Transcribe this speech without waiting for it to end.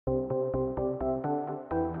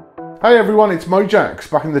Hey everyone, it's Mojaxx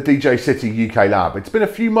back in the DJcity UK lab. It's been a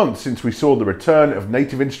few months since we saw the return of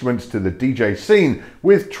Native Instruments to the DJ scene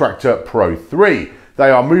with Traktor Pro 3. They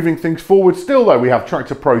are moving things forward still though. We have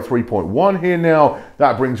Traktor Pro 3.1 here now.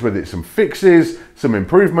 That brings with it some fixes, some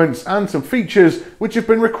improvements and some features which have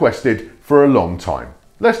been requested for a long time.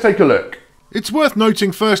 Let's take a look. It's worth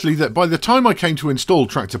noting firstly that by the time I came to install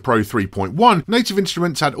Traktor Pro 3.1, Native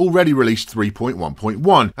Instruments had already released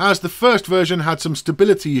 3.1.1, as the first version had some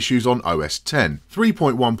stability issues on OS X.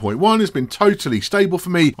 3.1.1 has been totally stable for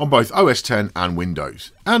me on both OS X and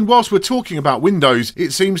Windows. And whilst we're talking about Windows,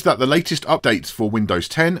 it seems that the latest updates for Windows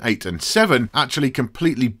 10, 8 and 7 actually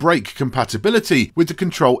completely break compatibility with the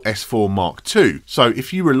Control S4 Mark II. So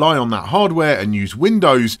if you rely on that hardware and use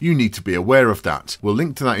Windows, you need to be aware of that. We'll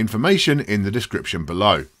link to that information in the description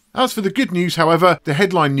below. As for the good news, however, the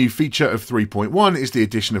headline new feature of 3.1 is the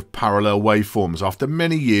addition of parallel waveforms after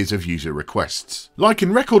many years of user requests. Like in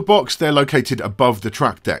Rekordbox, they're located above the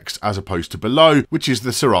track decks as opposed to below, which is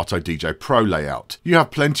the Serato DJ Pro layout. You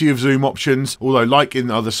have plenty of zoom options, although like in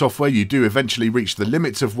other software, you do eventually reach the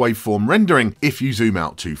limits of waveform rendering if you zoom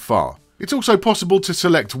out too far. It's also possible to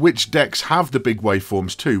select which decks have the big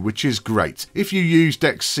waveforms too, which is great. If you use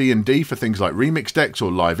decks C and D for things like remix decks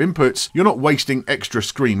or live inputs, you're not wasting extra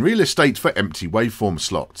screen real estate for empty waveform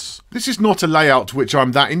slots. This is not a layout which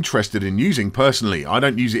I'm that interested in using personally. I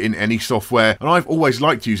don't use it in any software, and I've always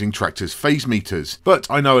liked using Traktor's phase meters. But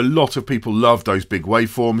I know a lot of people love those big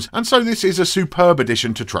waveforms, and so this is a superb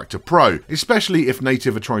addition to Traktor Pro, especially if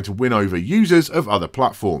Native are trying to win over users of other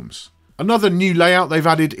platforms. Another new layout they've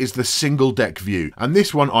added is the single deck view, and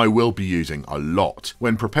this one I will be using a lot.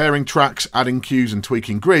 When preparing tracks, adding cues and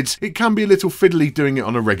tweaking grids, it can be a little fiddly doing it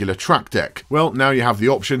on a regular track deck. Well, now you have the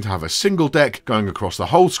option to have a single deck going across the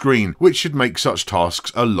whole screen, which should make such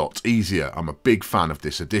tasks a lot easier. I'm a big fan of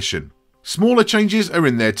this addition. Smaller changes are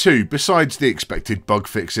in there too, besides the expected bug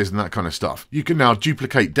fixes and that kind of stuff. You can now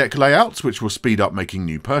duplicate deck layouts, which will speed up making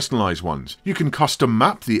new personalised ones. You can custom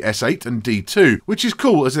map the S8 and D2, which is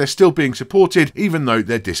cool as they're still being supported even though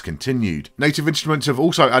they're discontinued. Native Instruments have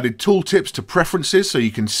also added tooltips to preferences so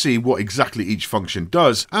you can see what exactly each function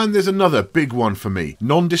does. And there's another big one for me,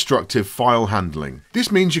 non-destructive file handling.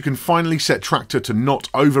 This means you can finally set Traktor to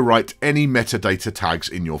not overwrite any metadata tags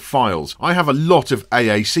in your files. I have a lot of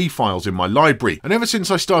AAC files in my library, and ever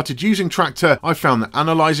since I started using Traktor, I found that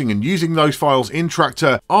analysing and using those files in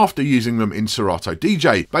Traktor after using them in Serato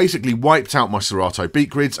DJ basically wiped out my Serato beat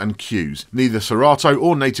grids and cues. Neither Serato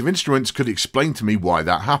or Native Instruments could explain to me why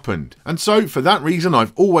that happened. And so for that reason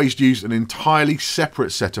I've always used an entirely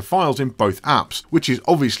separate set of files in both apps, which is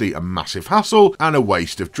obviously a massive hassle and a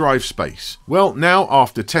waste of drive space. Well, now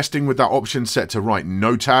after testing with that option set to write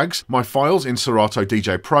no tags, my files in Serato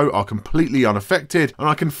DJ Pro are completely unaffected and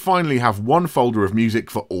I can finally have one folder of music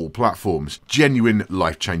for all platforms. Genuine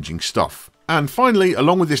life-changing stuff. And finally,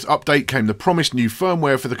 along with this update came the promised new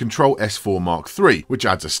firmware for the Control S4 Mark III, which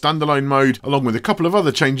adds a standalone mode, along with a couple of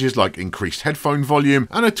other changes like increased headphone volume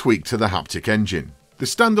and a tweak to the haptic engine. The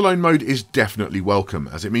standalone mode is definitely welcome,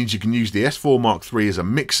 as it means you can use the S4 Mark III as a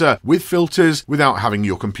mixer with filters without having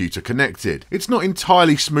your computer connected. It's not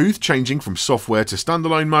entirely smooth changing from software to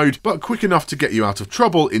standalone mode, but quick enough to get you out of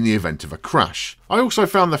trouble in the event of a crash. I also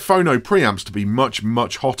found the phono preamps to be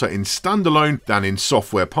much hotter in standalone than in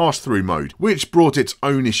software pass-through mode, which brought its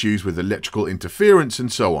own issues with electrical interference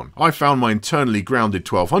and so on. I found my internally grounded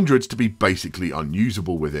 1200s to be basically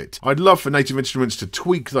unusable with it. I'd love for Native Instruments to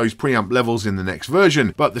tweak those preamp levels in the next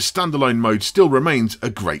version, but the standalone mode still remains a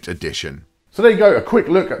great addition. So there you go, a quick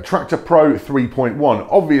look at Traktor Pro 3.1.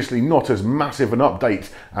 Obviously not as massive an update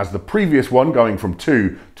as the previous one going from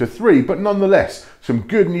 2 to 3, but nonetheless, some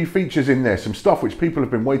good new features in there, some stuff which people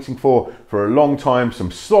have been waiting for a long time,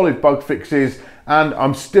 some solid bug fixes, and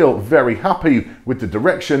I'm still very happy with the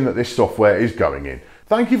direction that this software is going in.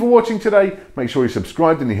 Thank you for watching today. Make sure you're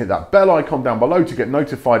subscribed and you hit that bell icon down below to get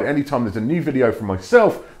notified anytime there's a new video from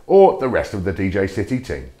myself or the rest of the DJcity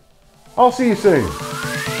team. I'll see you soon.